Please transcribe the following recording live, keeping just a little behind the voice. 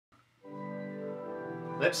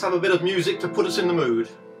Let's have a bit of music to put us in the mood.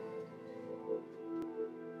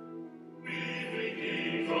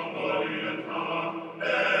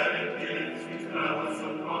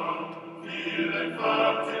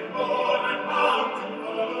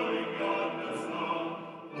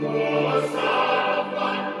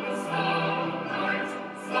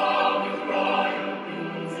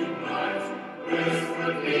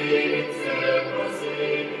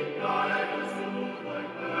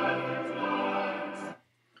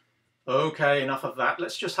 Okay, enough of that.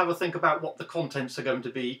 Let's just have a think about what the contents are going to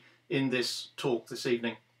be in this talk this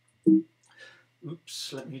evening.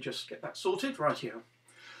 Oops, let me just get that sorted right here.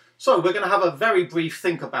 So we're going to have a very brief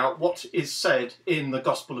think about what is said in the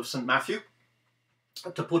Gospel of St. Matthew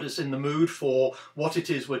to put us in the mood for what it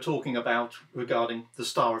is we're talking about regarding the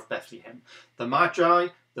Star of Bethlehem, the Magi,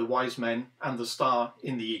 the wise men, and the star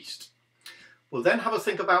in the east. We'll then have a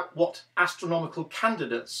think about what astronomical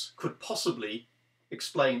candidates could possibly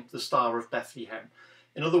explain the Star of Bethlehem.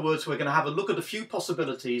 In other words, we're going to have a look at a few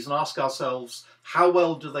possibilities and ask ourselves, how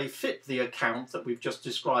well do they fit the account that we've just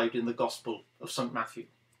described in the Gospel of St. Matthew?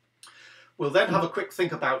 We'll then have a quick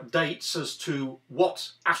think about dates as to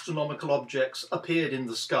what astronomical objects appeared in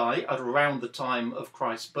the sky at around the time of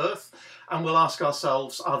Christ's birth, and we'll ask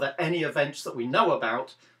ourselves, are there any events that we know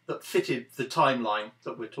about that fitted the timeline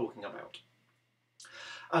that we're talking about?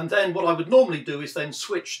 And then what I would normally do is then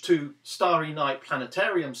switch to Starry Night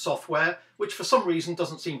Planetarium software, which for some reason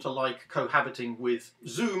doesn't seem to like cohabiting with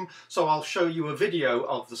Zoom, so I'll show you a video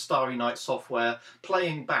of the Starry Night software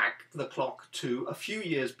playing back the clock to a few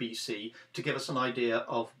years BC to give us an idea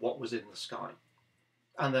of what was in the sky.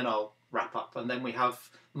 And then I'll wrap up, and then we have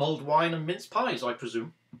mulled wine and mince pies, I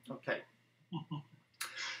presume. Okay.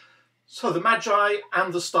 So the Magi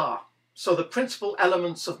and the star. So the principal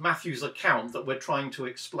elements of Matthew's account that we're trying to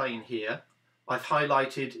explain here, I've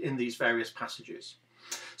highlighted in these various passages.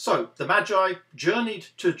 So the Magi journeyed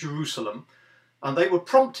to Jerusalem and they were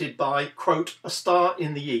prompted by, quote, a star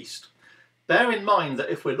in the east. Bear in mind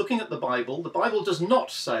that if we're looking at the Bible does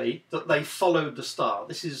not say that they followed the star.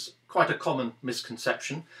 This is quite a common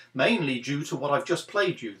misconception, mainly due to what I've just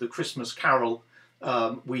played you, the Christmas carol,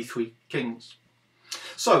 We Three Kings.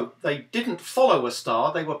 So they didn't follow a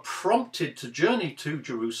star, they were prompted to journey to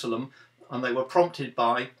Jerusalem, and they were prompted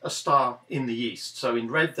by a star in the east. So in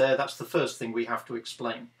red there, that's the first thing we have to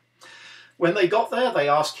explain. When they got there, they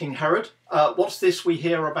asked King Herod, what's this we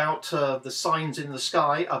hear about the signs in the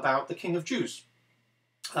sky about the King of Jews?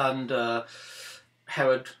 And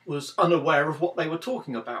Herod was unaware of what they were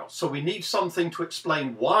talking about. So we need something to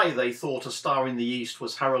explain why they thought a star in the east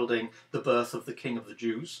was heralding the birth of the King of the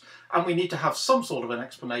Jews. And we need to have some sort of an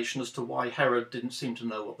explanation as to why Herod didn't seem to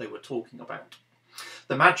know what they were talking about.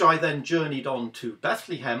 The Magi then journeyed on to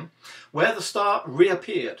Bethlehem, where the star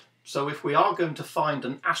reappeared. So if we are going to find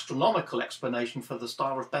an astronomical explanation for the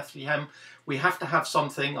Star of Bethlehem, we have to have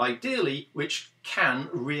something, ideally, which can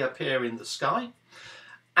reappear in the sky.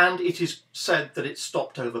 And it is said that it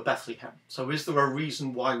stopped over Bethlehem. So is there a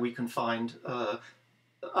reason why we can find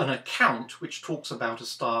an account which talks about a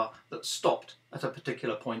star that stopped at a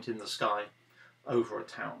particular point in the sky over a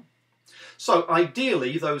town? So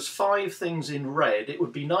ideally, those 5 things in red, it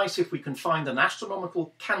would be nice if we can find an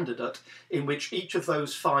astronomical candidate in which each of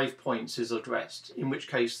those 5 points is addressed, in which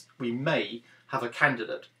case we may have a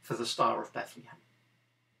candidate for the Star of Bethlehem.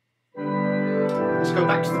 Let's go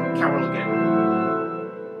back to the carol again.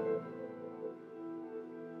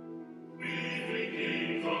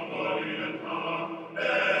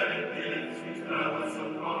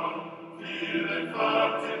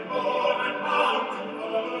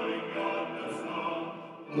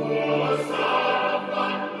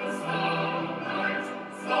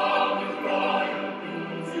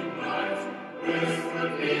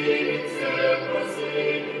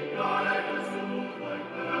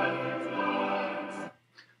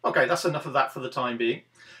 Okay, that's enough of that for the time being,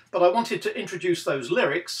 but I wanted to introduce those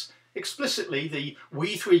lyrics explicitly, the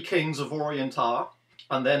We Three Kings of Orient are,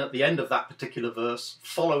 and then at the end of that particular verse,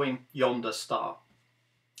 following yonder star.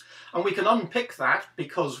 And we can unpick that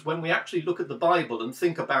because when we actually look at the Bible and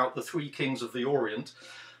think about the 3 kings of the Orient,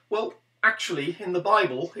 well, actually in the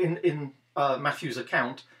Bible, in Matthew's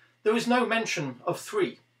account, there is no mention of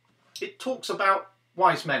 3. It talks about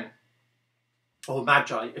wise men, or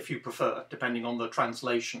magi if you prefer, depending on the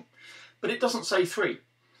translation. But it doesn't say 3.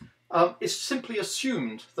 It's simply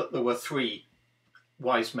assumed that there were 3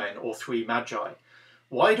 wise men or 3 magi.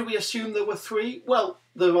 Why do we assume there were 3? Well,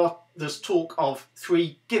 there's talk of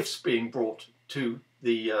 3 gifts being brought to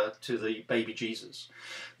the baby Jesus.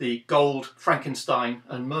 The gold, frankincense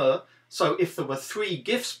and myrrh, So if there were 3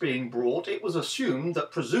 gifts being brought, it was assumed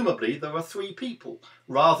that presumably there were 3 people,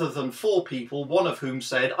 rather than 4 people, one of whom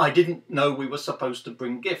said, I didn't know we were supposed to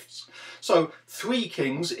bring gifts. So 3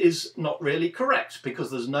 kings is not really correct,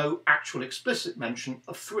 because there's no actual explicit mention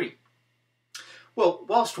of 3. Well,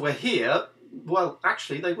 whilst we're here, well,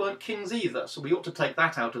 actually they weren't kings either, so we ought to take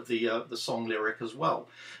that out of the song lyric as well,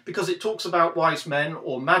 because it talks about wise men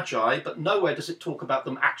or magi, but nowhere does it talk about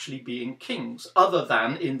them actually being kings, other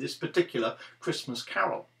than in this particular Christmas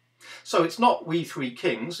carol. So it's not we 3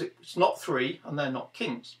 kings, it's not 3, and they're not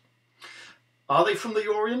kings. Are they from the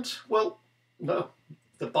Orient? Well, no.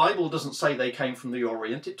 The Bible doesn't say they came from the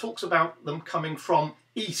Orient. It talks about them coming from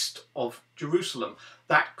east of Jerusalem.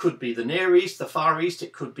 That could be the Near East, the Far East,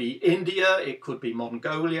 it could be India, it could be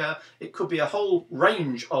Mongolia, it could be a whole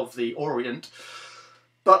range of the Orient,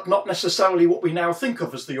 but not necessarily what we now think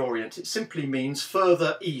of as the Orient. It simply means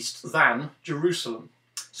further east than Jerusalem.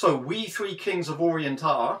 So we 3 kings of Orient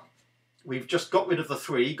are, we've just got rid of the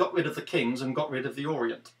 3, got rid of the kings and got rid of the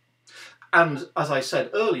Orient. And as I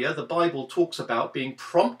said earlier, the Bible talks about being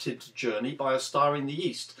prompted to journey by a star in the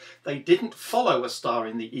east. They didn't follow a star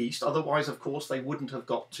in the east, otherwise, of course, they wouldn't have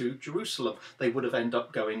got to Jerusalem. They would have ended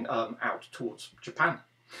up going out towards Japan.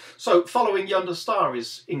 So following yonder star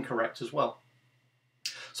is incorrect as well.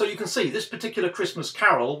 So you can see this particular Christmas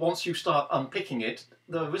carol, once you start unpicking it,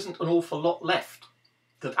 there isn't an awful lot left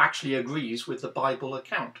that actually agrees with the Bible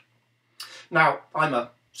account. Now, I'm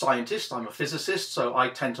a scientist, I'm a physicist, so I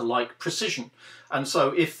tend to like precision. And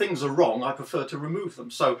so if things are wrong, I prefer to remove them.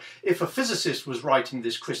 So if a physicist was writing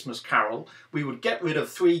this Christmas carol, we would get rid of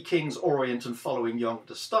 3 kings orient and following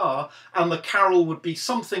yonder star, and the carol would be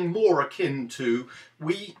something more akin to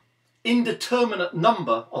we indeterminate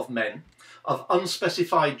number of men of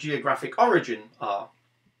unspecified geographic origin are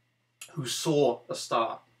who saw a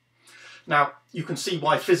star. Now, you can see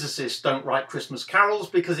why physicists don't write Christmas carols,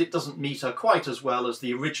 because it doesn't meter quite as well as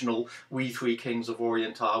the original We 3 Kings of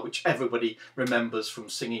Orient are, which everybody remembers from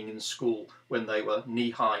singing in school when they were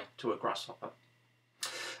knee-high to a grasshopper.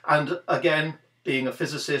 And again, being a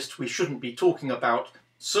physicist, we shouldn't be talking about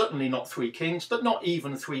certainly not 3 kings, but not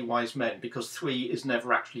even 3 wise men, because 3 is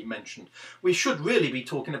never actually mentioned. We should really be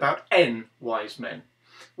talking about n wise men,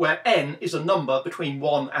 where n is a number between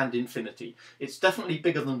 1 and infinity. It's definitely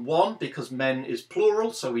bigger than 1 because men is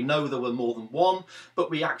plural, so we know there were more than 1, but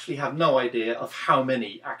we actually have no idea of how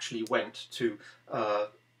many actually went to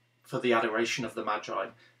for the adoration of the Magi,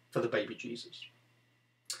 for the baby Jesus.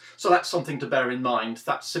 So that's something to bear in mind.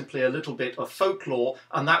 That's simply a little bit of folklore,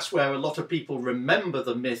 and that's where a lot of people remember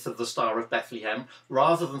the myth of the Star of Bethlehem.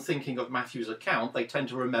 Rather than thinking of Matthew's account, they tend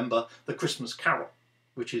to remember the Christmas carol,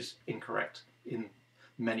 which is incorrect in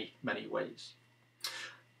many, many ways.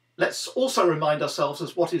 Let's also remind ourselves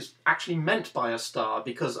as what is actually meant by a star,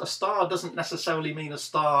 because a star doesn't necessarily mean a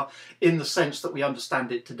star in the sense that we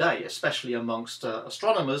understand it today, especially amongst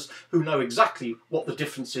astronomers who know exactly what the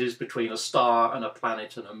difference is between a star and a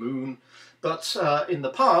planet and a moon. But in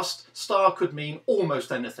the past, star could mean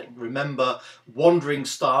almost anything. Remember, wandering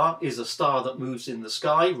star is a star that moves in the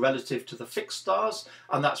sky relative to the fixed stars,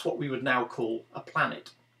 and that's what we would now call a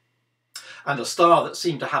planet. And a star that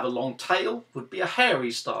seemed to have a long tail would be a hairy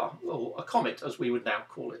star, or a comet as we would now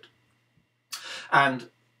call it. And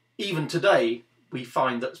even today we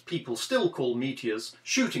find that people still call meteors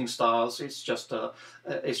shooting stars. It's just a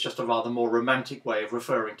rather more romantic way of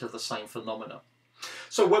referring to the same phenomena.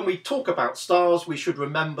 So when we talk about stars, we should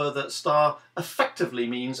remember that star effectively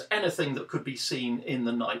means anything that could be seen in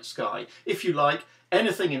the night sky. If you like,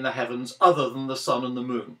 anything in the heavens other than the sun and the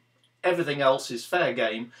moon. Everything else is fair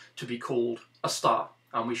game to be called a star,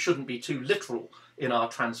 and we shouldn't be too literal in our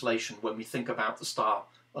translation when we think about the Star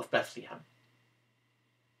of Bethlehem.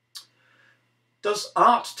 Does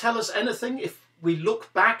art tell us anything? If we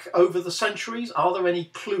look back over the centuries, are there any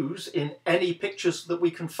clues in any pictures that we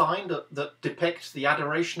can find that depict the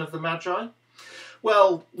adoration of the Magi?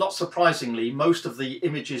 Well, not surprisingly, most of the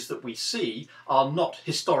images that we see are not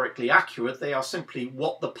historically accurate. They are simply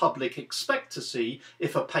what the public expect to see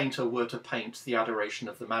if a painter were to paint the adoration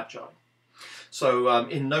of the Magi. So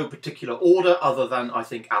in no particular order other than, I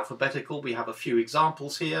think, alphabetical, we have a few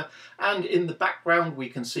examples here. And in the background we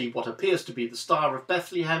can see what appears to be the Star of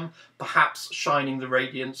Bethlehem, perhaps shining the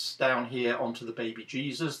radiance down here onto the baby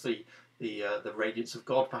Jesus, the radiance of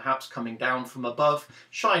God perhaps coming down from above,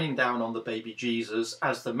 shining down on the baby Jesus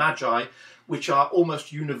as the Magi, which are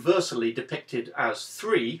almost universally depicted as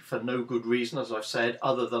 3, for no good reason, as I've said,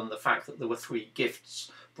 other than the fact that there were 3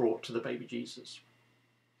 gifts brought to the baby Jesus.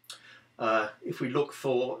 If we look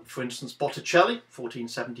for instance, Botticelli,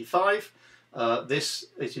 1475,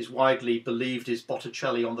 It is widely believed is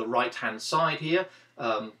Botticelli on the right-hand side here,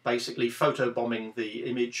 basically photobombing the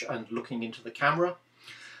image and looking into the camera.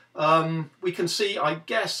 We can see, I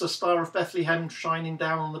guess, a Star of Bethlehem shining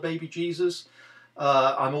down on the baby Jesus.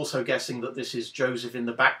 I'm also guessing that this is Joseph in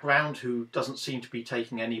the background, who doesn't seem to be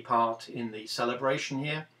taking any part in the celebration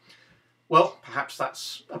here. Well, perhaps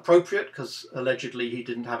that's appropriate, because allegedly he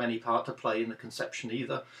didn't have any part to play in the conception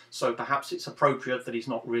either. So perhaps it's appropriate that he's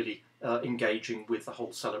not really engaging with the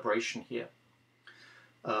whole celebration here.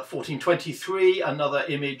 1423, another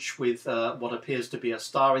image with what appears to be a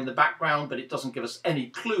star in the background, but it doesn't give us any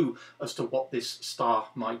clue as to what this star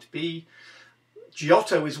might be.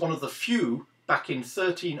 Giotto is one of the few back in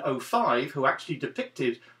 1305 who actually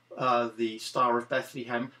depicted the Star of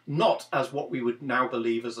Bethlehem not as what we would now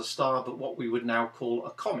believe as a star, but what we would now call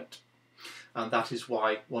a comet. And that is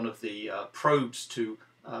why one of the probes to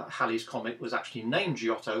Halley's Comet was actually named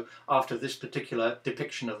Giotto, after this particular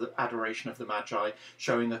depiction of the Adoration of the Magi,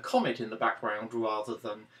 showing a comet in the background rather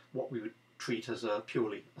than what we would treat as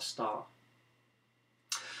purely a star.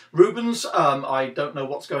 Rubens, I don't know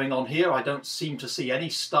what's going on here. I don't seem to see any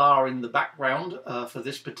star in the background for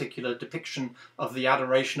this particular depiction of the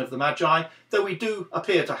Adoration of the Magi, though we do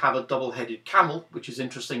appear to have a double-headed camel, which is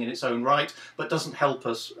interesting in its own right, but doesn't help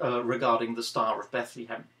us regarding the Star of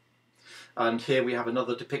Bethlehem. And here we have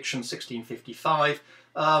another depiction, 1655.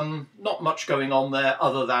 Not much going on there,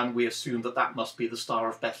 other than we assume that that must be the Star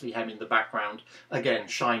of Bethlehem in the background, again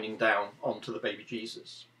shining down onto the baby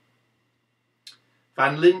Jesus.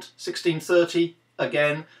 Van Lint, 1630,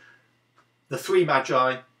 again, the three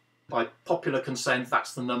Magi, by popular consent,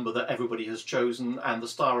 that's the number that everybody has chosen, and the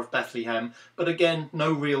Star of Bethlehem, but again,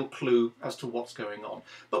 no real clue as to what's going on.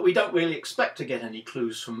 But we don't really expect to get any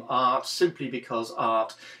clues from art, simply because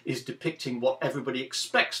art is depicting what everybody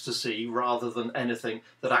expects to see, rather than anything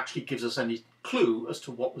that actually gives us any clue as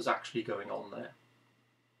to what was actually going on there.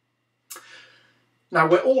 Now,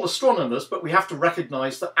 we're all astronomers, but we have to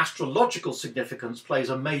recognise that astrological significance plays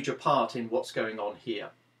a major part in what's going on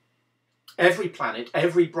here. Every planet,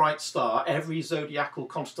 every bright star, every zodiacal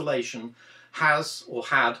constellation has or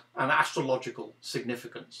had an astrological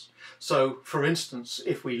significance. So, for instance,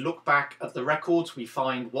 if we look back at the records, we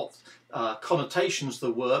find what connotations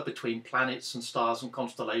there were between planets and stars and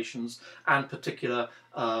constellations and particular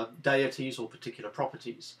deities or particular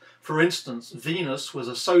properties. For instance, Venus was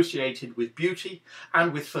associated with beauty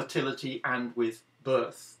and with fertility and with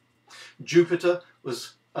birth. Jupiter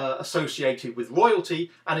was associated with royalty,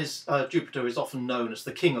 and Jupiter is often known as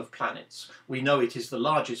the king of planets. We know it is the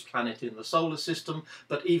largest planet in the solar system,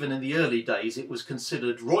 but even in the early days it was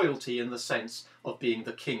considered royalty in the sense of being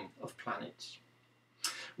the king of planets.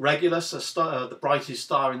 Regulus, the brightest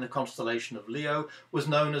star in the constellation of Leo, was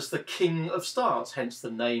known as the king of stars, hence the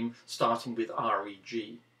name starting with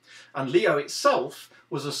REG. And Leo itself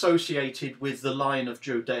was associated with the Lion of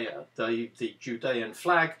Judea. The Judean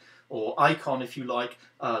flag, or icon if you like,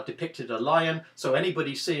 depicted a lion, so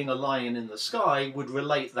anybody seeing a lion in the sky would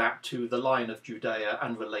relate that to the Lion of Judea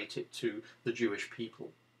and relate it to the Jewish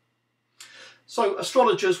people. So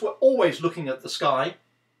astrologers were always looking at the sky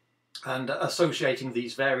and associating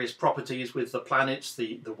these various properties with the planets,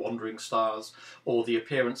 the wandering stars, or the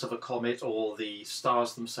appearance of a comet, or the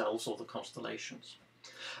stars themselves, or the constellations.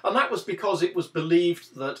 And that was because it was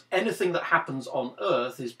believed that anything that happens on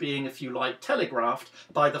Earth is being, if you like, telegraphed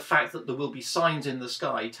by the fact that there will be signs in the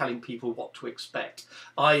sky telling people what to expect.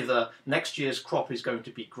 Either next year's crop is going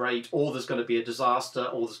to be great, or there's going to be a disaster,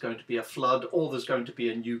 or there's going to be a flood, or there's going to be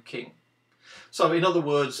a new king. So in other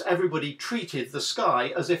words, everybody treated the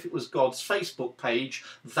sky as if it was God's Facebook page.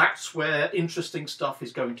 That's where interesting stuff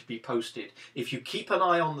is going to be posted. If you keep an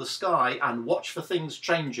eye on the sky and watch for things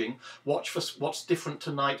changing, watch for what's different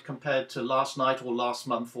tonight compared to last night or last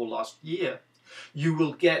month or last year, you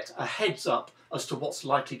will get a heads up as to what's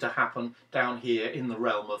likely to happen down here in the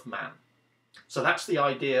realm of man. So that's the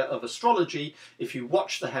idea of astrology. If you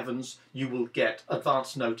watch the heavens, you will get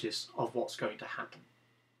advance notice of what's going to happen.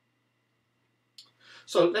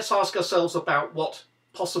 So let's ask ourselves about what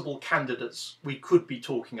possible candidates we could be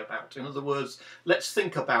talking about. In other words, let's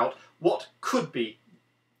think about what could be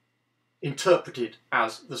interpreted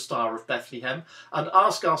as the Star of Bethlehem and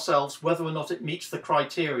ask ourselves whether or not it meets the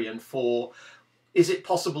criterion for, is it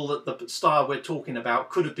possible that the star we're talking about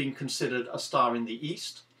could have been considered a star in the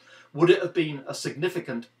east? Would it have been a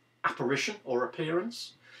significant apparition or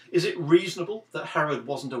appearance? Is it reasonable that Herod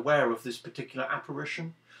wasn't aware of this particular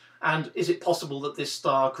apparition? And is it possible that this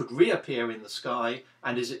star could reappear in the sky?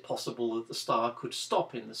 And is it possible that the star could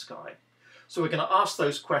stop in the sky? So we're going to ask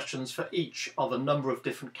those questions for each of a number of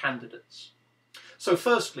different candidates. So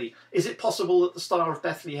firstly, is it possible that the Star of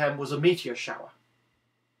Bethlehem was a meteor shower?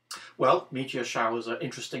 Well, meteor showers are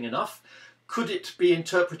interesting enough. Could it be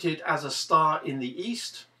interpreted as a star in the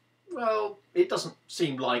east? Well, it doesn't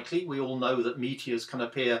seem likely. We all know that meteors can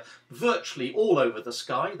appear virtually all over the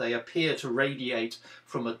sky. They appear to radiate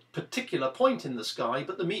from a particular point in the sky,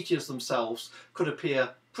 but the meteors themselves could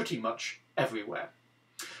appear pretty much everywhere.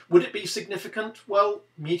 Would it be significant? Well,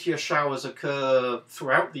 meteor showers occur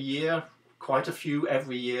throughout the year, quite a few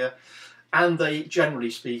every year, and they, generally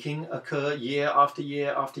speaking, occur year after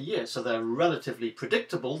year after year. So they're relatively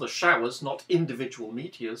predictable, the showers, not individual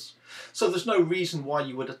meteors. So there's no reason why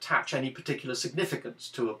you would attach any particular significance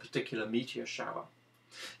to a particular meteor shower.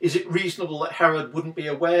 Is it reasonable that Herod wouldn't be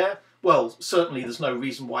aware? Well, certainly there's no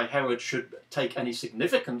reason why Herod should take any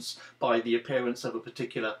significance by the appearance of a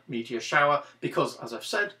particular meteor shower, because, as I've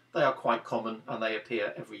said, they are quite common and they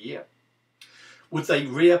appear every year. Would they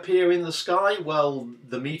reappear in the sky? Well,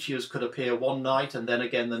 the meteors could appear one night and then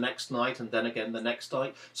again the next night and then again the next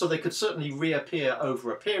night. So they could certainly reappear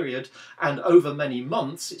over a period, and over many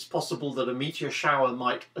months it's possible that a meteor shower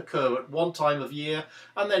might occur at one time of year,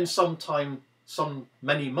 and then some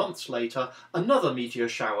many months later another meteor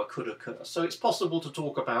shower could occur. So it's possible to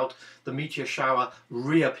talk about the meteor shower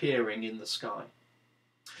reappearing in the sky.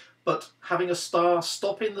 But having a star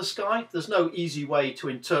stop in the sky, there's no easy way to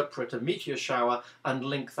interpret a meteor shower and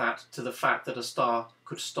link that to the fact that a star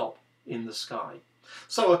could stop in the sky.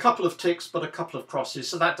 So a couple of ticks, but a couple of crosses,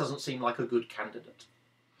 so that doesn't seem like a good candidate.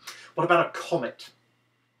 What about a comet?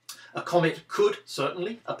 A comet could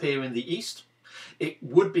certainly appear in the east. It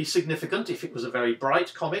would be significant if it was a very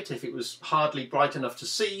bright comet. If it was hardly bright enough to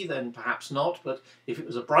see, then perhaps not, but if it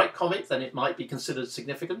was a bright comet, then it might be considered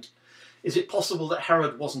significant. Is it possible that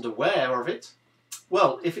Herod wasn't aware of it?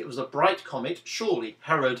 Well, if it was a bright comet, surely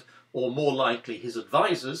Herod, or more likely his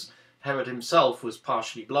advisors, Herod himself was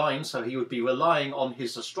partially blind, so he would be relying on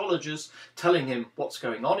his astrologers telling him what's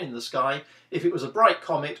going on in the sky. If it was a bright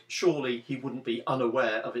comet, surely he wouldn't be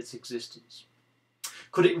unaware of its existence.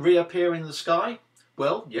 Could it reappear in the sky?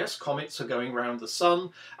 Well, yes, comets are going around the sun,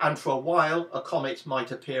 and for a while a comet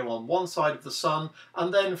might appear on one side of the sun,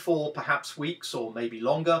 and then for perhaps weeks or maybe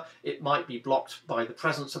longer it might be blocked by the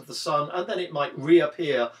presence of the sun, and then it might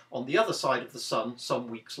reappear on the other side of the sun some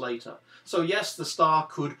weeks later. So yes, the star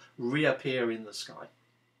could reappear in the sky.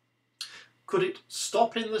 Could it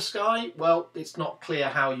stop in the sky? Well, it's not clear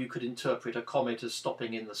how you could interpret a comet as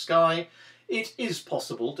stopping in the sky. It is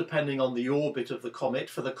possible, depending on the orbit of the comet,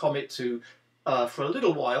 for the comet to for a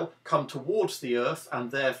little while come towards the Earth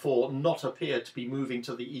and therefore not appear to be moving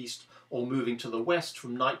to the east or moving to the west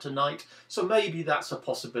from night to night. So maybe that's a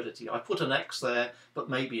possibility. I put an X there,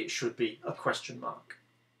 but maybe it should be a question mark.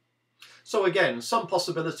 So again, some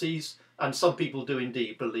possibilities, and some people do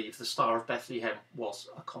indeed believe the Star of Bethlehem was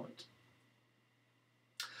a comet.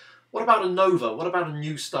 What about a nova? What about a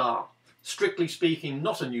new star? Strictly speaking,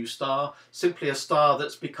 not a new star, simply a star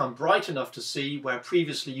that's become bright enough to see where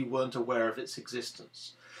previously you weren't aware of its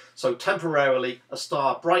existence. So temporarily, a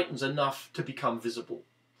star brightens enough to become visible.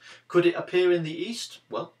 Could it appear in the east?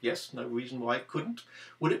 Well, yes, no reason why it couldn't.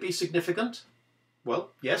 Would it be significant?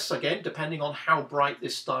 Well, yes, again, depending on how bright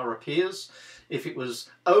this star appears. If it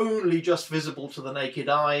was only just visible to the naked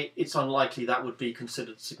eye, it's unlikely that would be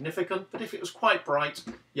considered significant. But if it was quite bright,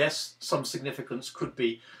 yes, some significance could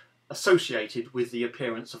be associated with the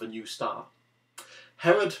appearance of a new star.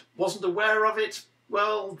 Herod wasn't aware of it?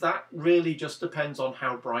 Well, that really just depends on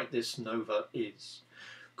how bright this nova is.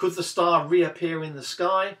 Could the star reappear in the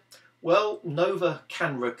sky? Well, nova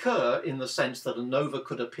can recur in the sense that a nova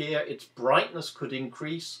could appear, its brightness could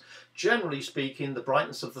increase. Generally speaking, the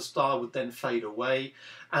brightness of the star would then fade away,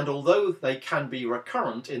 and although they can be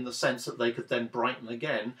recurrent in the sense that they could then brighten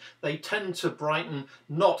again, they tend to brighten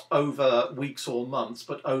not over weeks or months,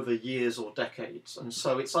 but over years or decades. And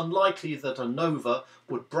so it's unlikely that a nova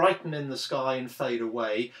would brighten in the sky and fade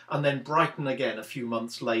away, and then brighten again a few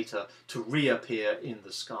months later to reappear in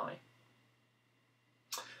the sky.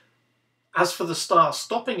 As for the star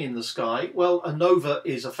stopping in the sky, well, a nova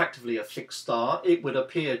is effectively a fixed star. It would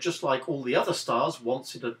appear just like all the other stars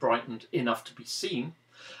once it had brightened enough to be seen.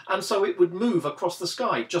 And so it would move across the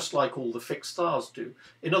sky just like all the fixed stars do.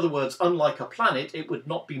 In other words, unlike a planet, it would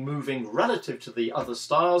not be moving relative to the other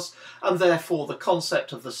stars, and therefore the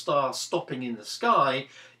concept of the star stopping in the sky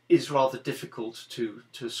is rather difficult to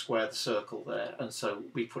square the circle there. And so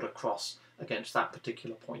we put a cross against that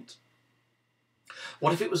particular point.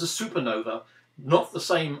 What if it was a supernova? not the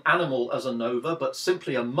same animal as a nova, but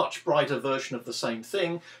simply a much brighter version of the same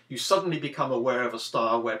thing, you suddenly become aware of a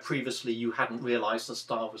star where previously you hadn't realized the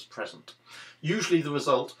star was present. Usually the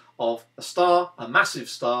result of a star, a massive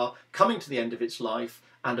star, coming to the end of its life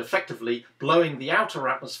and effectively blowing the outer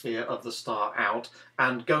atmosphere of the star out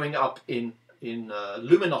and going up in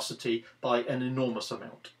luminosity by an enormous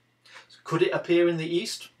amount. Could it appear in the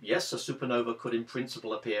east? Yes, a supernova could in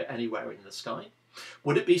principle appear anywhere in the sky.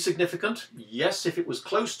 Would it be significant? Yes, if it was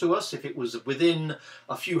close to us, if it was within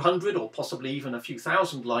a few hundred or possibly even a few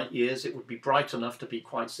thousand light years, it would be bright enough to be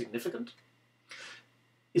quite significant.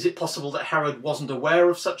 Is it possible that Herod wasn't aware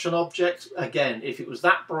of such an object? Again, if it was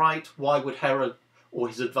that bright, why would Herod or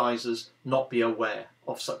his advisors not be aware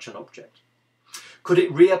of such an object? Could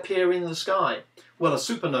it reappear in the sky? Well, a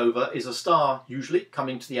supernova is a star usually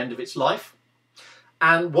coming to the end of its life.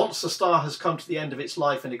 And once a star has come to the end of its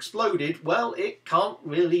life and exploded, well, it can't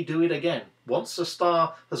really do it again. Once a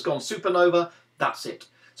star has gone supernova, that's it.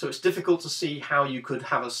 So it's difficult to see how you could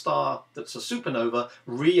have a star that's a supernova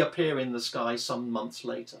reappear in the sky some months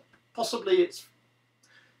later. Possibly its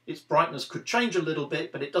brightness could change a little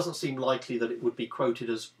bit, but it doesn't seem likely that it would be quoted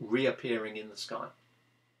as reappearing in the sky.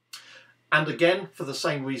 And again, for the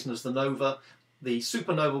same reason as the nova, the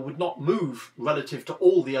supernova would not move relative to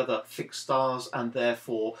all the other fixed stars, and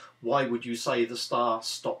therefore, why would you say the star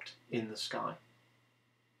stopped in the sky?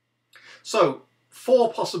 So,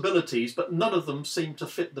 4 possibilities, but none of them seem to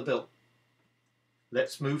fit the bill.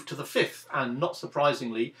 Let's move to the 5th, and not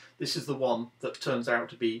surprisingly, this is the one that turns out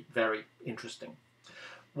to be very interesting.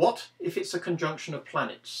 What if it's a conjunction of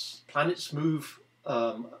planets? Planets move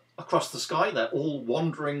across the sky. They're all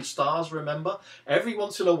wandering stars, remember? Every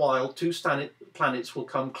once in a while, 2 planets will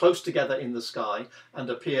come close together in the sky and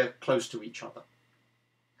appear close to each other.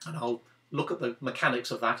 And I'll look at the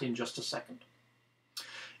mechanics of that in just a second.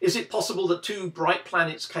 Is it possible that 2 bright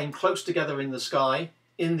planets came close together in the sky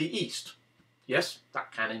in the east? Yes,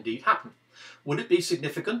 that can indeed happen. Would it be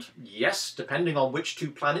significant? Yes, depending on which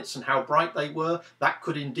 2 planets and how bright they were, that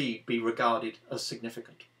could indeed be regarded as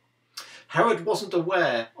significant. Herod wasn't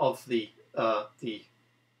aware of the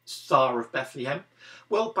Star of Bethlehem.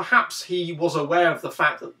 Well, perhaps he was aware of the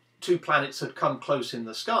fact that 2 planets had come close in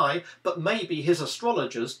the sky, but maybe his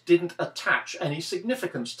astrologers didn't attach any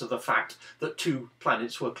significance to the fact that 2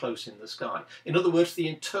 planets were close in the sky. In other words, the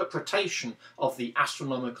interpretation of the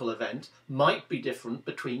astronomical event might be different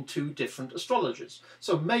between 2 different astrologers.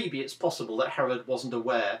 So maybe it's possible that Herod wasn't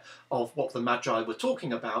aware of what the Magi were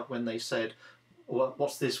talking about when they said,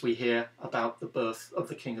 "What's this we hear about the birth of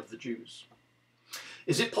the King of the Jews?"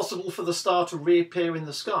 Is it possible for the star to reappear in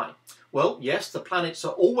the sky? Well, yes, the planets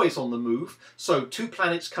are always on the move, so 2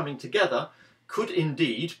 planets coming together could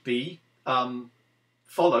indeed be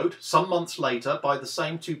followed some months later by the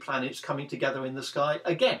same 2 planets coming together in the sky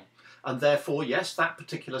again. And therefore, yes, that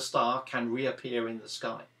particular star can reappear in the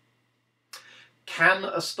sky. Can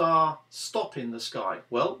a star stop in the sky?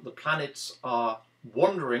 Well, the planets are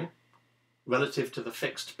wandering relative to the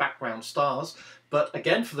fixed background stars, but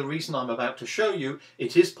again, for the reason I'm about to show you,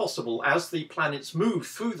 it is possible, as the planets move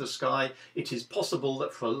through the sky, it is possible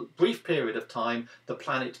that for a brief period of time the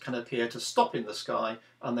planet can appear to stop in the sky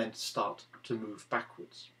and then start to move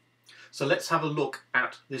backwards. So let's have a look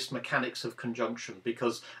at this mechanics of conjunction,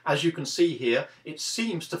 because as you can see here, it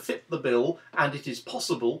seems to fit the bill, and it is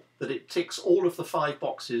possible that it ticks all of the 5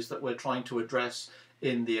 boxes that we're trying to address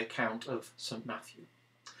in the account of St. Matthew.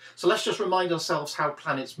 So let's just remind ourselves how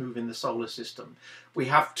planets move in the solar system. We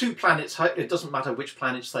have 2 planets, it doesn't matter which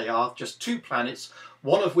planets they are, just 2 planets,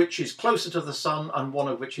 one of which is closer to the sun and one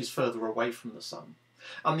of which is further away from the sun.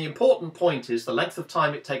 And the important point is the length of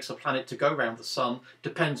time it takes a planet to go around the sun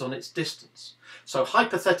depends on its distance. So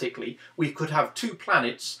hypothetically, we could have 2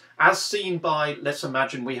 planets as seen by, let's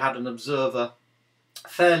imagine we had an observer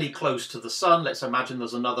fairly close to the sun. Let's imagine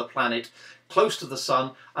there's another planet close to the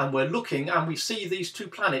sun, and we're looking and we see these 2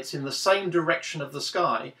 planets in the same direction of the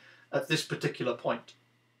sky at this particular point.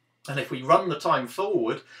 And if we run the time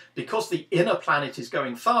forward, because the inner planet is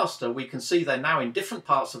going faster, we can see they're now in different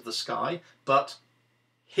parts of the sky, but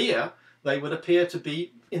here they would appear to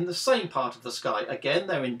be in the same part of the sky. Again,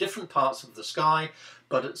 they're in different parts of the sky,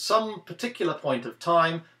 but at some particular point of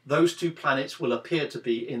time, those 2 planets will appear to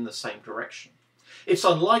be in the same direction. It's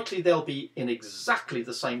unlikely they'll be in exactly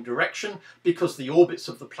the same direction because the orbits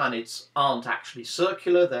of the planets aren't actually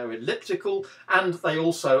circular, they're elliptical, and they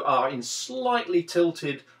also are in slightly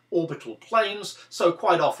tilted orbital planes, so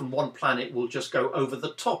quite often one planet will just go over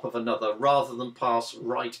the top of another rather than pass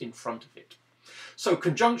right in front of it. So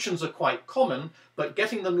conjunctions are quite common, but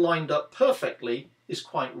getting them lined up perfectly is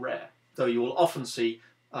quite rare, though you will often see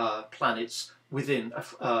planets within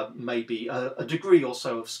maybe a degree or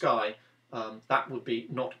so of sky. That would be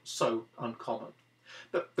not so uncommon.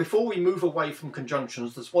 But before we move away from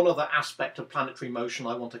conjunctions, there's one other aspect of planetary motion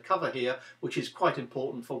I want to cover here, which is quite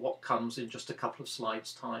important for what comes in just a couple of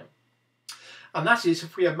slides' time. And that is,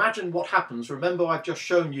 if we imagine what happens, remember I've just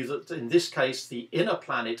shown you that in this case the inner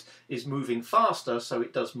planet is moving faster, so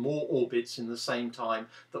it does more orbits in the same time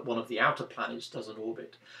that one of the outer planets does an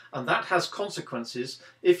orbit. And that has consequences.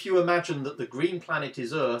 If you imagine that the green planet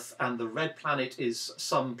is Earth and the red planet is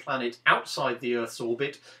some planet outside the Earth's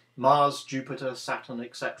orbit, Mars, Jupiter, Saturn,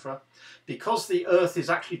 etc., because the Earth is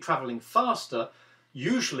actually travelling faster,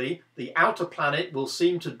 usually the outer planet will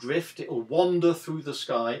seem to drift, it will wander through the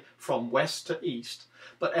sky from west to east.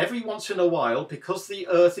 But every once in a while, because the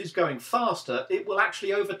Earth is going faster, it will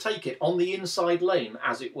actually overtake it on the inside lane,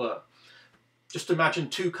 as it were. Just imagine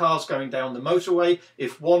two cars going down the motorway.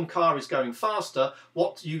 If one car is going faster,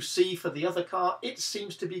 what you see for the other car, it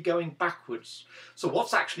seems to be going backwards. So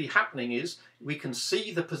what's actually happening is we can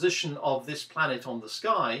see the position of this planet on the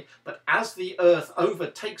sky, but as the Earth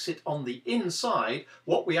overtakes it on the inside,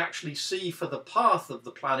 what we actually see for the path of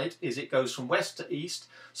the planet is it goes from west to east,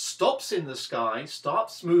 stops in the sky,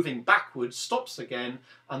 starts moving backwards, stops again,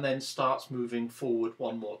 and then starts moving forward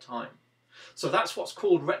one more time. So that's what's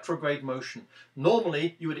called retrograde motion.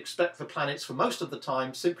 Normally, you would expect the planets for most of the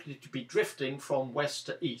time simply to be drifting from west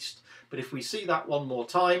to east. But if we see that one more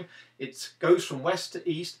time, it goes from west to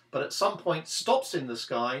east, but at some point stops in the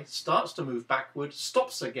sky, starts to move backward,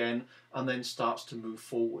 stops again, and then starts to move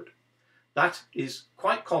forward. That is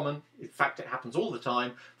quite common, in fact it happens all the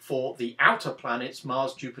time, for the outer planets,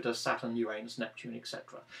 Mars, Jupiter, Saturn, Uranus, Neptune,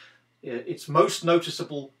 etc. It's most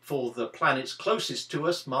noticeable for the planets closest to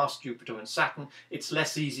us, Mars, Jupiter and Saturn. It's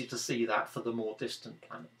less easy to see that for the more distant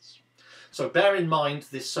planets. So bear in mind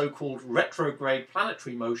this so-called retrograde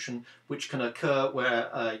planetary motion, which can occur where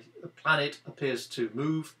a planet appears to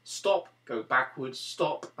move, stop, go backwards,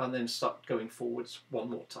 stop, and then start going forwards one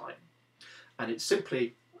more time. And it's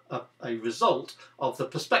simply a result of the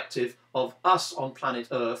perspective of us on planet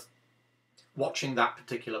Earth watching that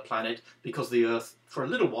particular planet, because the Earth for a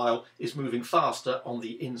little while is moving faster on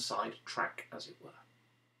the inside track, as it were.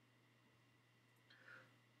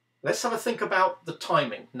 Let's have a think about the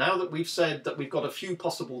timing. Now that we've said that we've got a few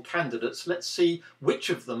possible candidates, let's see which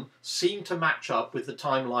of them seem to match up with the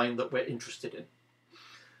timeline that we're interested in.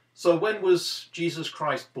 So when was Jesus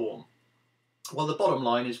Christ born? Well, the bottom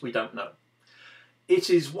line is we don't know. It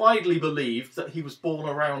is widely believed that he was born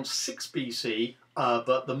around 6 BC,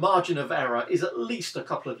 but the margin of error is at least a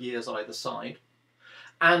couple of years either side.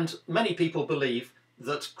 And many people believe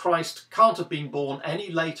that Christ can't have been born any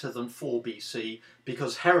later than 4 BC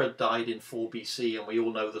because Herod died in 4 BC, and we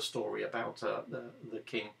all know the story about the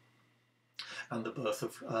king and the birth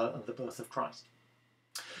of Christ.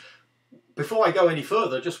 Before I go any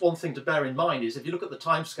further, just one thing to bear in mind is if you look at the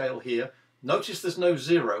timescale here, notice there's no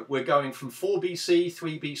zero. We're going from 4 BC,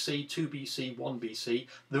 3 BC, 2 BC, 1 BC.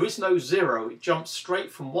 There is no zero. It jumps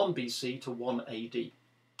straight from 1 BC to 1 AD.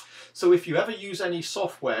 So if you ever use any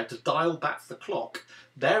software to dial back the clock,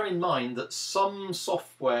 bear in mind that some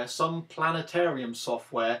software, some planetarium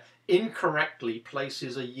software, incorrectly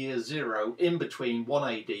places a year 0 in between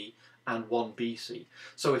 1 AD and 1 BC.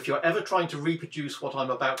 So if you're ever trying to reproduce what I'm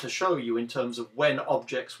about to show you in terms of when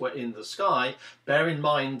objects were in the sky, bear in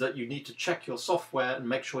mind that you need to check your software and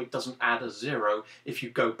make sure it doesn't add a 0 if you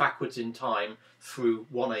go backwards in time through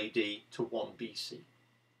 1 AD to 1 BC.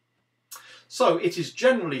 So it is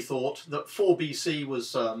generally thought that 4 BC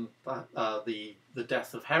was the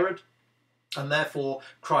death of Herod, and therefore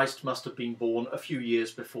Christ must have been born a few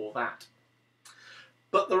years before that.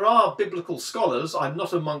 But there are biblical scholars, I'm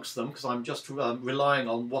not amongst them because I'm just relying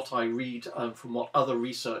on what I read from what other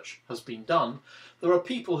research has been done. There are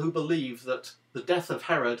people who believe that the death of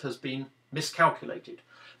Herod has been miscalculated.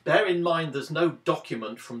 Bear in mind there's no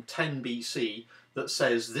document from 10 BC that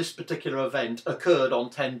says this particular event occurred on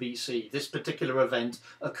 10 BC, this particular event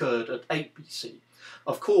occurred at 8 BC.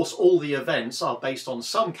 Of course, all the events are based on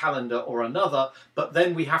some calendar or another, but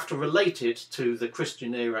then we have to relate it to the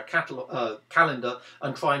Christian era calendar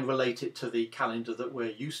and try and relate it to the calendar that we're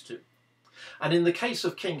used to. And in the case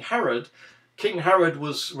of King Herod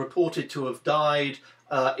was reported to have died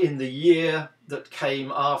in the year that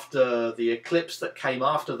came after the eclipse, that came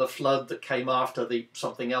after the flood, that came after the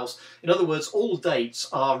something else. In other words, all dates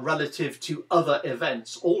are relative to other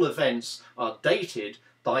events. All events are dated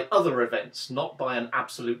by other events, not by an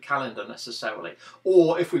absolute calendar necessarily.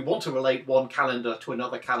 Or if we want to relate one calendar to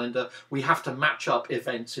another calendar, we have to match up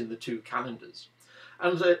events in the two calendars.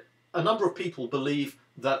 And a number of people believe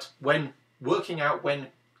that when working out when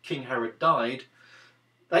King Herod died,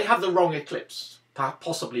 they have the wrong eclipse,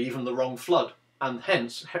 possibly even the wrong flood. And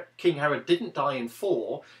hence, King Herod didn't die in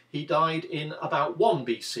 4, he died in about 1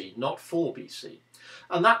 BC, not 4 BC.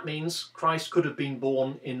 And that means Christ could have been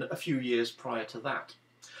born in a few years prior to that.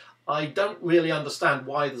 I don't really understand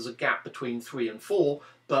why there's a gap between 3 and 4,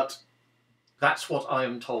 but that's what I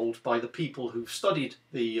am told by the people who've studied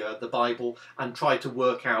the Bible and tried to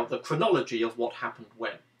work out the chronology of what happened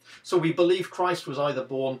when. So we believe Christ was either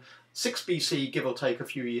born 6 BC, give or take a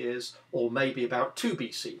few years, or maybe about 2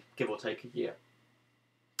 BC, give or take a year.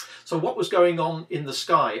 So what was going on in the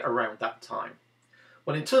sky around that time?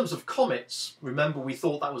 Well, in terms of comets, remember we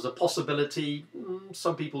thought that was a possibility.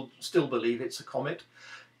 Some people still believe it's a comet.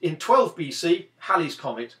 In 12 BC, Halley's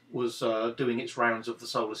Comet was doing its rounds of the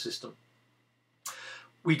solar system.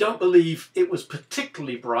 We don't believe it was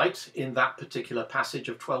particularly bright in that particular passage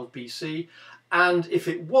of 12 BC. And if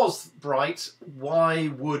it was bright, why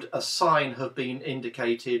would a sign have been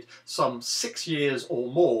indicated some 6 years or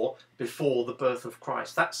more before the birth of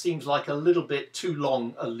Christ? That seems like a little bit too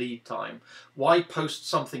long a lead time. Why post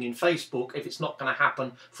something in Facebook if it's not going to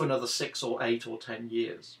happen for another 6 or 8 or 10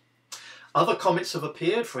 years? Other comets have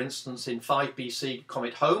appeared, for instance, in 5 BC,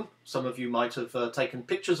 Comet Home. Some of you might have taken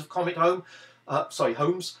pictures of Comet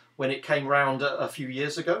Holmes when it came round a few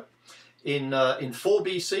years ago. In 4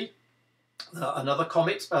 BC, another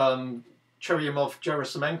comet,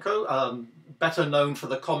 Churyumov-Gerasimenko, better known for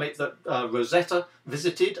the comet that Rosetta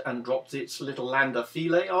visited and dropped its little lander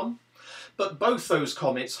Philae on. But both those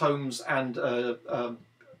comets, Holmes and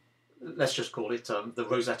let's just call it the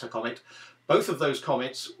Rosetta comet, both of those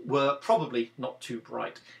comets were probably not too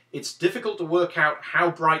bright. It's difficult to work out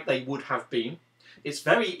how bright they would have been. It's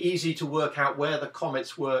very easy to work out where the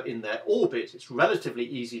comets were in their orbit. It's relatively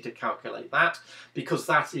easy to calculate that because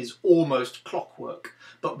that is almost clockwork.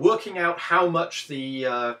 But working out how much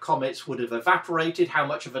the comets would have evaporated, how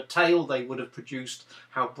much of a tail they would have produced,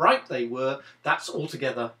 how bright they were, that's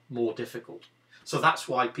altogether more difficult. So that's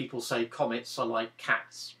why people say comets are like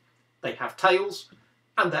cats. They have tails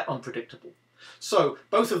and they're unpredictable. So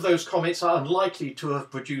both of those comets are unlikely to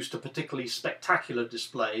have produced a particularly spectacular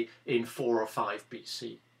display in 4 or 5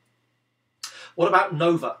 BC. What about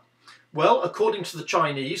nova? Well, according to the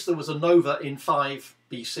Chinese, there was a nova in 5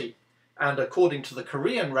 BC. And according to the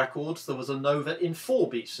Korean records, there was a nova in 4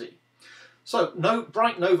 BC. So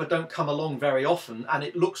bright nova don't come along very often, and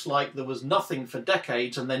it looks like there was nothing for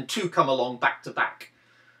decades and then 2 come along back to back.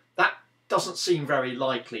 That doesn't seem very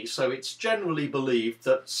likely, so it's generally believed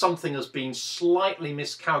that something has been slightly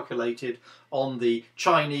miscalculated on the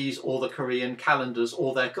Chinese or the Korean calendars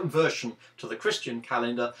or their conversion to the Christian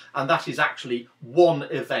calendar, and that is actually one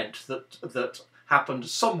event that happened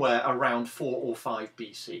somewhere around 4 or 5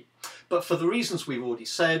 BC. But for the reasons we've already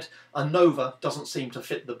said, a nova doesn't seem to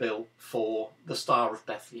fit the bill for the Star of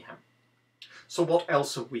Bethlehem. So what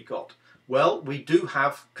else have we got? Well, we do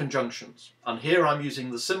have conjunctions, and here I'm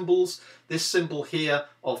using the symbols. This symbol here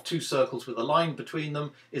of 2 circles with a line between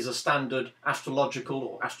them is a standard astrological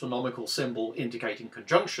or astronomical symbol indicating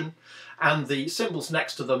conjunction, and the symbols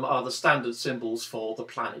next to them are the standard symbols for the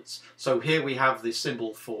planets. So here we have the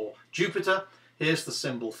symbol for Jupiter, here's the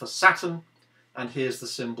symbol for Saturn, and here's the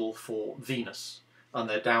symbol for Venus, and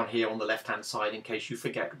they're down here on the left-hand side in case you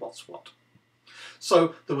forget what's what.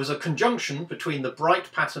 So there was a conjunction between the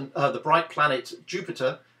bright planet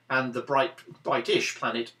Jupiter and the brightish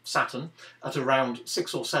planet Saturn at around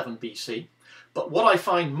 6 or 7 BC. But what I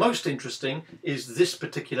find most interesting is this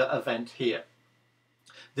particular event here.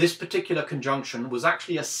 This particular conjunction was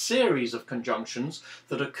actually a series of conjunctions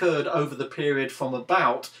that occurred over the period from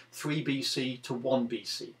about 3 BC to 1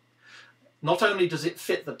 BC. Not only does it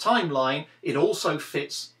fit the timeline, it also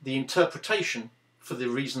fits the interpretation for the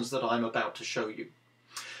reasons that I'm about to show you.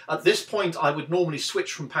 At this point, I would normally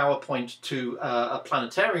switch from PowerPoint to a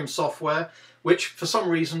planetarium software, which for some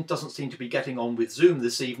reason doesn't seem to be getting on with Zoom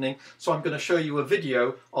this evening, so I'm going to show you a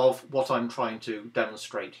video of what I'm trying to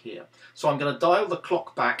demonstrate here. So I'm going to dial the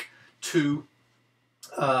clock back to,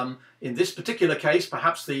 in this particular case,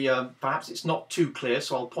 perhaps it's not too clear,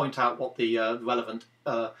 so I'll point out what the relevant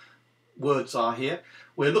words are here.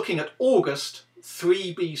 We're looking at August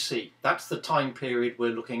 3 BC. That's the time period we're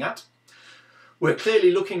looking at. We're clearly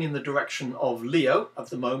looking in the direction of Leo at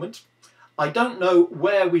the moment. I don't know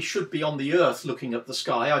where we should be on the Earth looking at the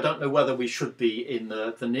sky. I don't know whether we should be in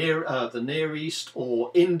the Near East or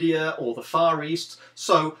India or the Far East.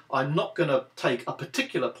 So I'm not going to take a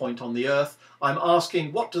particular point on the Earth. I'm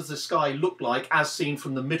asking, what does the sky look like as seen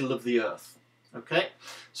from the middle of the Earth? Okay,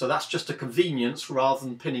 so that's just a convenience rather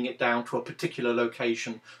than pinning it down to a particular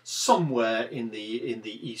location somewhere in the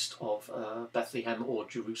east of Bethlehem or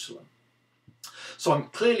Jerusalem. So I'm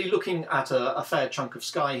clearly looking at a fair chunk of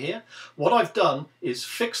sky here. What I've done is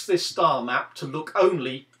fix this star map to look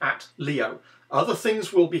only at Leo. Other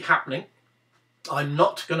things will be happening. I'm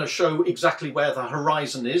not going to show exactly where the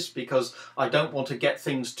horizon is because I don't want to get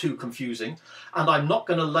things too confusing, and I'm not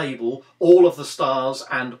going to label all of the stars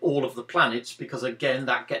and all of the planets because again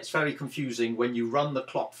that gets very confusing when you run the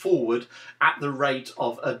clock forward at the rate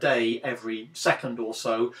of a day every second or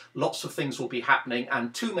so. Lots of things will be happening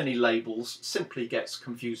and too many labels simply gets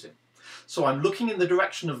confusing. So I'm looking in the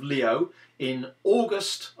direction of Leo in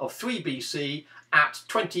August of 3 BC at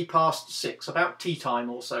 20 past 6, about tea time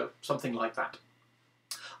or so, something like that.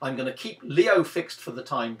 I'm going to keep Leo fixed for the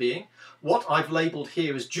time being. What I've labelled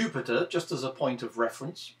here is Jupiter, just as a point of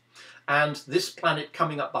reference. And this planet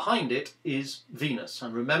coming up behind it is Venus.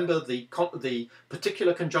 And remember, the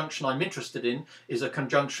particular conjunction I'm interested in is a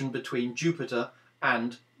conjunction between Jupiter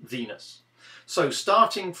and Venus. So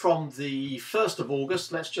starting from the 1st of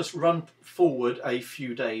August, let's just run forward a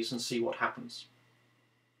few days and see what happens.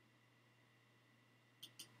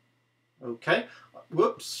 Okay,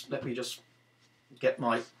 whoops, let me just get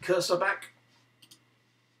my cursor back.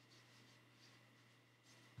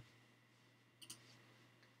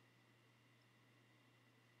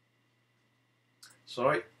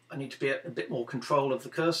 Sorry, I need to be a bit more control of the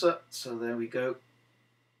cursor, so there we go.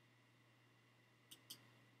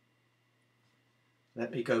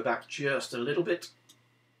 Let me go back just a little bit.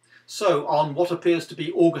 So on what appears to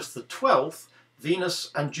be August the 12th,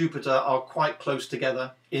 Venus and Jupiter are quite close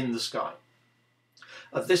together in the sky.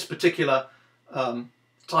 At this particular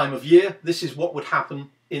time of year, this is what would happen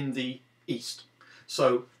in the east.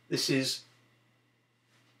 So this is,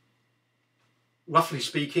 roughly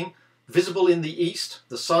speaking, visible in the east.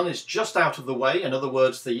 The sun is just out of the way. In other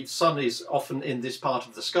words, the sun is often in this part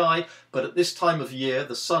of the sky, but at this time of year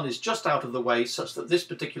the sun is just out of the way such that this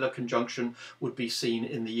particular conjunction would be seen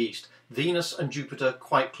in the east. Venus and Jupiter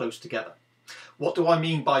quite close together. What do I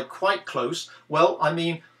mean by quite close? Well, I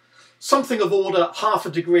mean something of order ½ a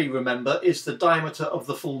degree, remember, is the diameter of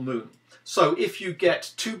the full moon. So if you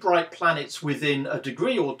get two bright planets within a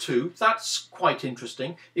degree or two, that's quite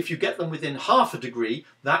interesting. If you get them within ½ a degree,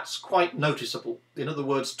 that's quite noticeable. In other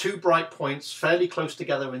words, two bright points fairly close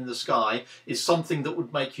together in the sky is something that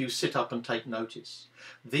would make you sit up and take notice.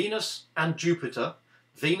 Venus and Jupiter.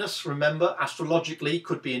 Venus, remember, astrologically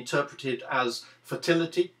could be interpreted as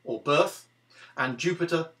fertility or birth, and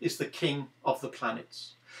Jupiter is the king of the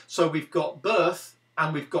planets. So we've got birth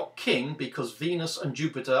and we've got king because Venus and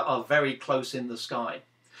Jupiter are very close in the sky.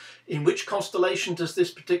 In which constellation does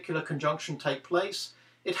this particular conjunction take place?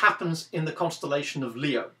 It happens in the constellation of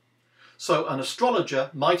Leo. So an astrologer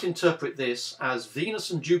might interpret this as Venus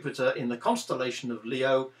and Jupiter in the constellation of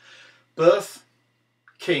Leo, birth,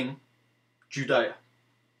 king, Judea,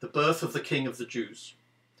 the birth of the king of the Jews.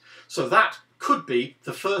 So that could be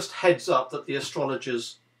the first heads up that the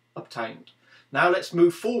astrologers obtained. Now let's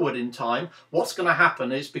move forward in time. What's going to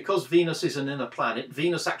happen is, because Venus is an inner planet,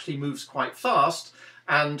 Venus actually moves quite fast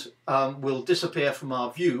and will disappear from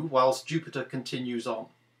our view whilst Jupiter continues on.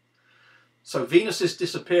 So Venus is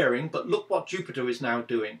disappearing, but look what Jupiter is now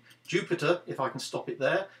doing. Jupiter, if I can stop it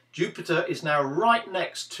there, Jupiter is now right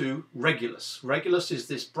next to Regulus. Regulus is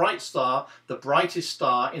this bright star, the brightest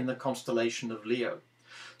star in the constellation of Leo.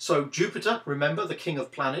 So Jupiter, remember, the king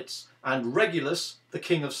of planets, and Regulus, the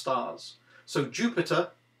king of stars. So Jupiter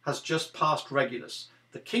has just passed Regulus.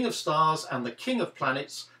 The king of stars and the king of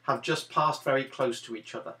planets have just passed very close to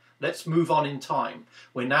each other. Let's move on in time.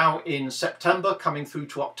 We're now in September, coming through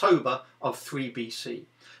to October of 3 BC.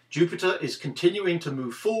 Jupiter is continuing to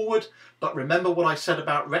move forward, but remember what I said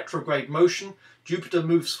about retrograde motion. Jupiter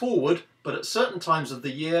moves forward, but at certain times of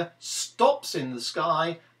the year stops in the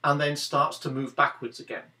sky and then starts to move backwards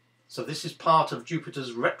again. So this is part of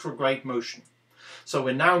Jupiter's retrograde motion. So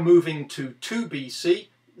we're now moving to 2 BC.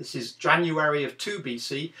 This is January of 2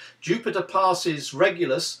 BC. Jupiter passes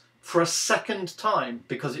Regulus for a second time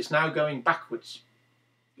because it's now going backwards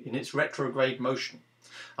in its retrograde motion.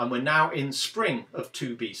 And we're now in spring of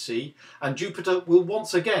 2 BC, and Jupiter will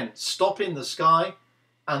once again stop in the sky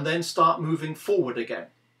and then start moving forward again.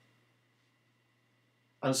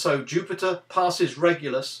 And so Jupiter passes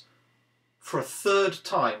Regulus for a third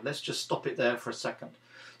time. Let's just stop it there for a second.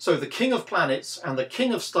 So the king of planets and the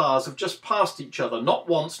king of stars have just passed each other, not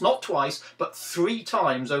once, not twice, but 3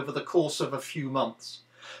 times over the course of a few months.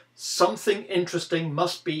 Something interesting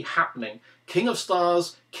must be happening. King of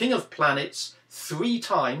stars, king of planets, 3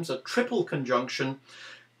 times, a triple conjunction,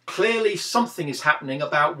 Clearly something is happening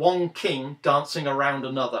about one king dancing around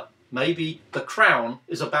another. Maybe the crown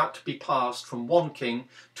is about to be passed from one king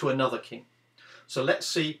to another king. So let's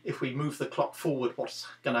see if we move the clock forward what's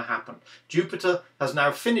going to happen. Jupiter has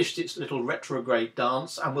now finished its little retrograde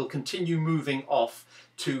dance and will continue moving off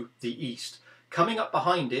to the east. Coming up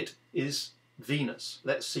behind it is Venus.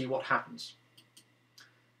 Let's see what happens.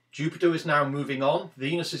 Jupiter is now moving on.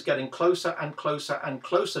 Venus is getting closer and closer and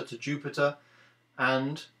closer to Jupiter,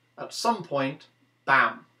 and at some point,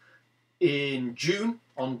 bam, in June,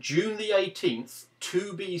 on June the 18th,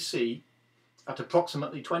 2 BC, at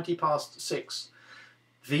approximately 20 past 6,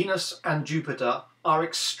 Venus and Jupiter are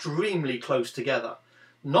extremely close together.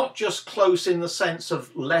 Not just close in the sense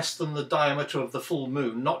of less than the diameter of the full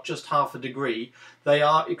moon, not just half a degree. They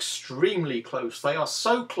are extremely close. They are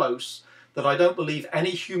so close that I don't believe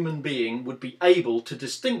any human being would be able to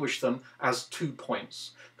distinguish them as 2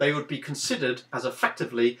 points. They would be considered as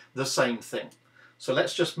effectively the same thing. So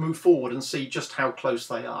let's just move forward and see just how close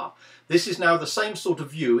they are. This is now the same sort of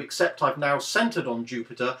view, except I've now centered on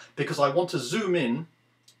Jupiter because I want to zoom in.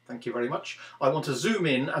 Thank you very much. I want to zoom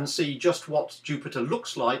in and see just what Jupiter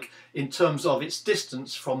looks like in terms of its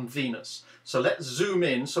distance from Venus. So let's zoom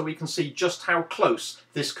in so we can see just how close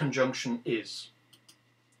this conjunction is.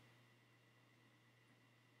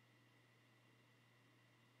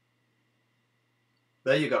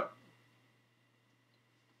 There you go.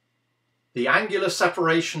 The angular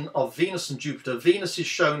separation of Venus and Jupiter. Venus is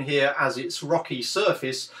shown here as its rocky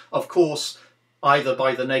surface. Of course, either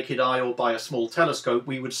by the naked eye or by a small telescope,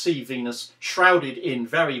 we would see Venus shrouded in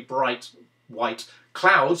very bright white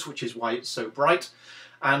clouds, which is why it's so bright.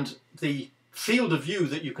 And the field of view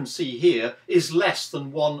that you can see here is less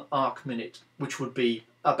than 1 arc minute, which would be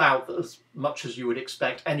about as much as you would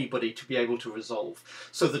expect anybody to be able to resolve.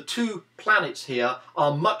 So the 2 planets here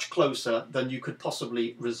are much closer than you could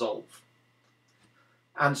possibly resolve.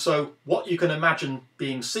 And so what you can imagine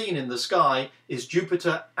being seen in the sky is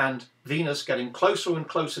Jupiter and Venus getting closer and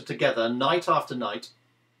closer together night after night,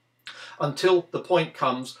 until the point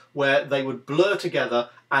comes where they would blur together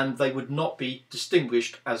and they would not be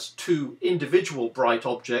distinguished as 2 individual bright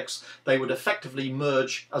objects. They would effectively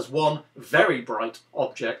merge as one very bright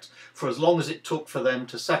object for as long as it took for them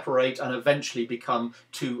to separate and eventually become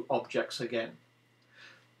 2 objects again.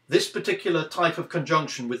 This particular type of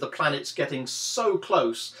conjunction, with the planets getting so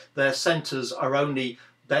close their centres are only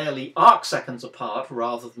barely arc seconds apart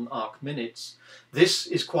rather than arc minutes, this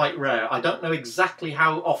is quite rare. I don't know exactly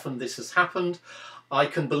how often this has happened. I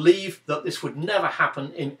can believe that this would never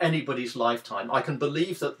happen in anybody's lifetime. I can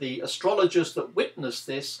believe that the astrologers that witnessed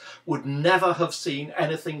this would never have seen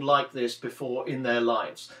anything like this before in their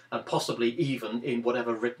lives, and possibly even in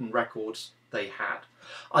whatever written records they had.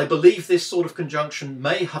 I believe this sort of conjunction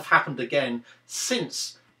may have happened again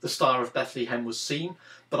since the Star of Bethlehem was seen,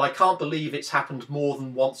 but I can't believe it's happened more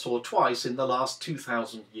than once or twice in the last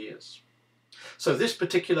 2,000 years. So this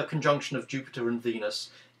particular conjunction of Jupiter and Venus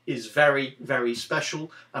is very, very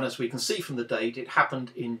special, and as we can see from the date, it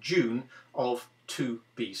happened in June of 2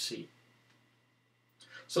 BC.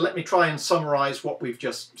 So let me try and summarise what we've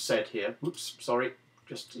just said here. Oops, sorry,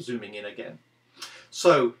 just zooming in again.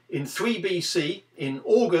 So in 3 BC, in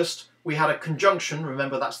August, we had a conjunction,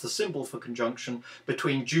 remember that's the symbol for conjunction,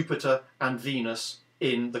 between Jupiter and Venus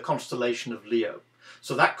in the constellation of Leo.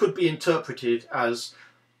 So that could be interpreted as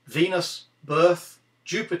Venus, birth,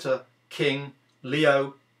 Jupiter, king,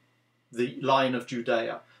 Leo, the line of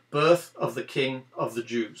Judea, birth of the king of the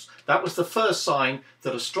Jews. That was the first sign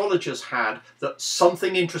that astrologers had that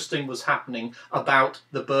something interesting was happening about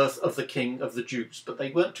the birth of the king of the Jews, but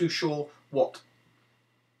they weren't too sure what.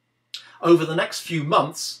 Over the next few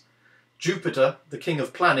months, Jupiter, the king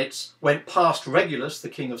of planets, went past Regulus, the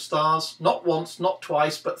king of stars, not once, not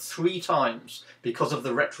twice, but 3 times because of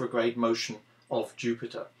the retrograde motion of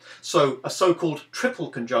Jupiter. So a so-called triple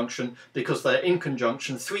conjunction because they're in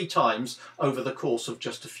conjunction 3 times over the course of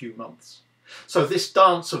just a few months. So this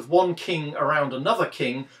dance of one king around another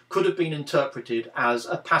king could have been interpreted as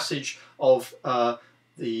a passage of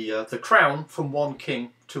the crown from one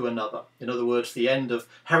king to another. In other words, the end of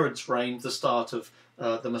Herod's reign, the start of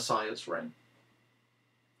the Messiah's reign.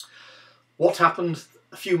 What happened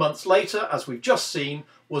a few months later, as we've just seen,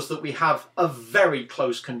 was that we have a very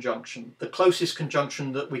close conjunction, the closest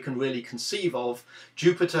conjunction that we can really conceive of.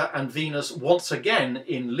 Jupiter and Venus once again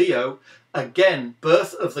in Leo, again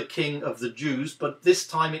birth of the king of the Jews, but this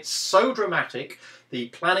time it's so dramatic. The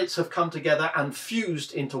planets have come together and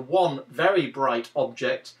fused into one very bright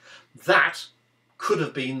object. That could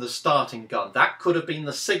have been the starting gun. That could have been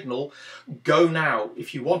the signal. Go now.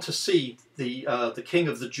 If you want to see the king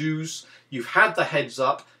of the Jews, you've had the heads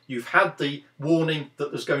up. You've had the warning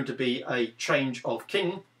that there's going to be a change of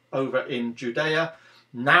king over in Judea.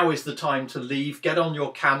 Now is the time to leave. Get on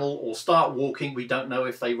your camel or start walking. We don't know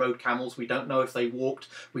if they rode camels. We don't know if they walked.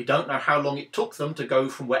 We don't know how long it took them to go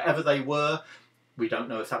from wherever they were. We don't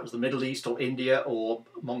know if that was the Middle East or India or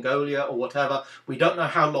Mongolia or whatever. We don't know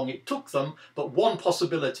how long it took them, but one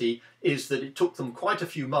possibility is that it took them quite a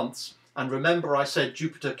few months. And remember I said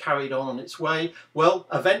Jupiter carried on its way? Well,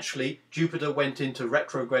 eventually Jupiter went into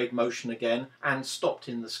retrograde motion again and stopped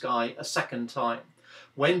in the sky a second time.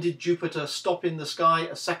 When did Jupiter stop in the sky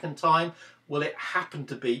a second time? Well, it happened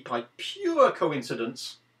to be, by pure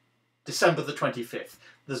coincidence, December the 25th.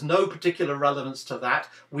 There's no particular relevance to that.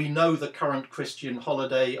 We know the current Christian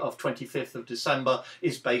holiday of 25th of December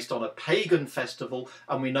is based on a pagan festival,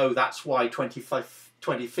 and we know that's why 25th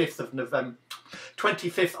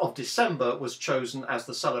of December was chosen as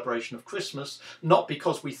the celebration of Christmas, not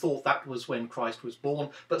because we thought that was when Christ was born,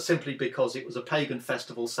 but simply because it was a pagan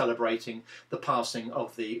festival celebrating the passing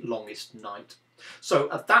of the longest night. So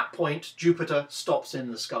at that point, Jupiter stops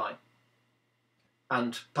in the sky.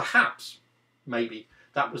 And perhaps, maybe,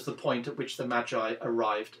 that was the point at which the Magi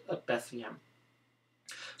arrived at Bethlehem.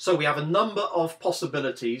 So we have a number of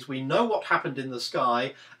possibilities. We know what happened in the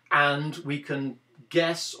sky, and we can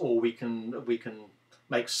guess, or we can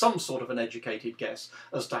make some sort of an educated guess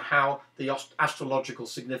as to how the astrological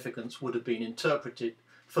significance would have been interpreted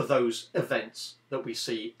for those events that we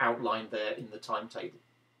see outlined there in the timetable.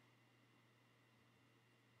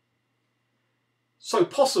 So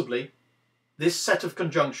possibly this set of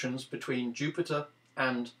conjunctions between Jupiter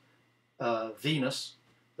and Venus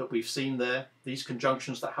that we've seen there, these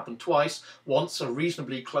conjunctions that happen twice, once a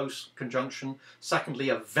reasonably close conjunction, secondly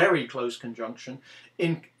a very close conjunction,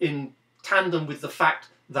 in tandem with the fact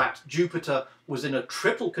that Jupiter was in a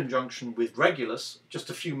triple conjunction with Regulus just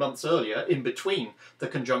a few months earlier, in between the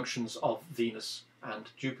conjunctions of Venus and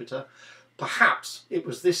Jupiter. Perhaps it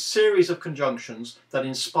was this series of conjunctions that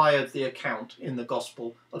inspired the account in the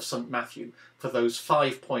Gospel of St. Matthew for those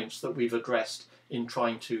 5 points that we've addressed in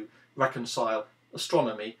trying to reconcile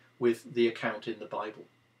astronomy with the account in the Bible.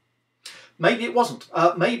 Maybe it wasn't.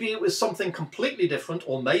 Maybe it was something completely different,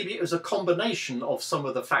 or maybe it was a combination of some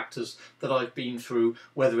of the factors that I've been through,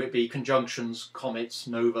 whether it be conjunctions, comets,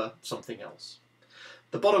 nova, something else.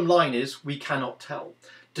 The bottom line is we cannot tell.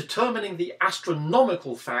 Determining the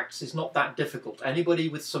astronomical facts is not that difficult. Anybody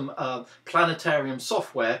with some planetarium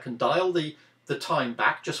software can dial the time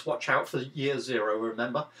back. Just watch out for year 0,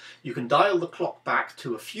 remember. You can dial the clock back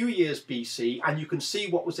to a few years BC and you can see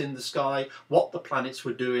what was in the sky, what the planets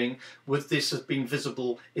were doing. Would this have been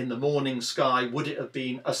visible in the morning sky? Would it have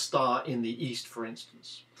been a star in the east, for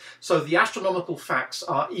instance? So the astronomical facts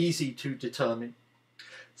are easy to determine.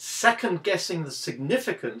 Second guessing the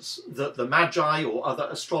significance that the Magi or other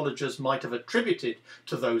astrologers might have attributed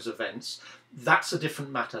to those events, that's a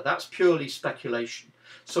different matter. That's purely speculation.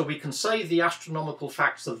 So we can say the astronomical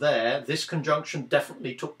facts are there. This conjunction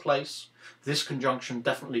definitely took place. This conjunction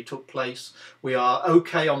definitely took place. We are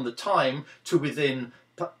okay on the time to within,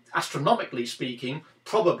 astronomically speaking,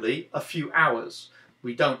 probably a few hours.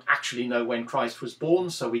 We don't actually know when Christ was born,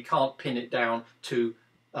 so we can't pin it down to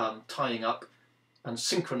tying up and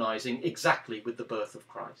synchronizing exactly with the birth of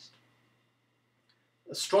Christ.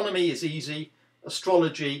 Astronomy is easy.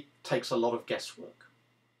 Astrology takes a lot of guesswork.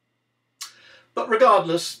 But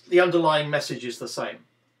regardless, the underlying message is the same.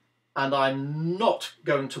 And I'm not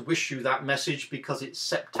going to wish you that message because it's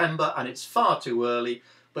September and it's far too early,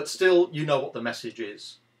 but still, you know what the message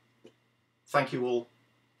is. Thank you all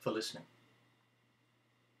for listening.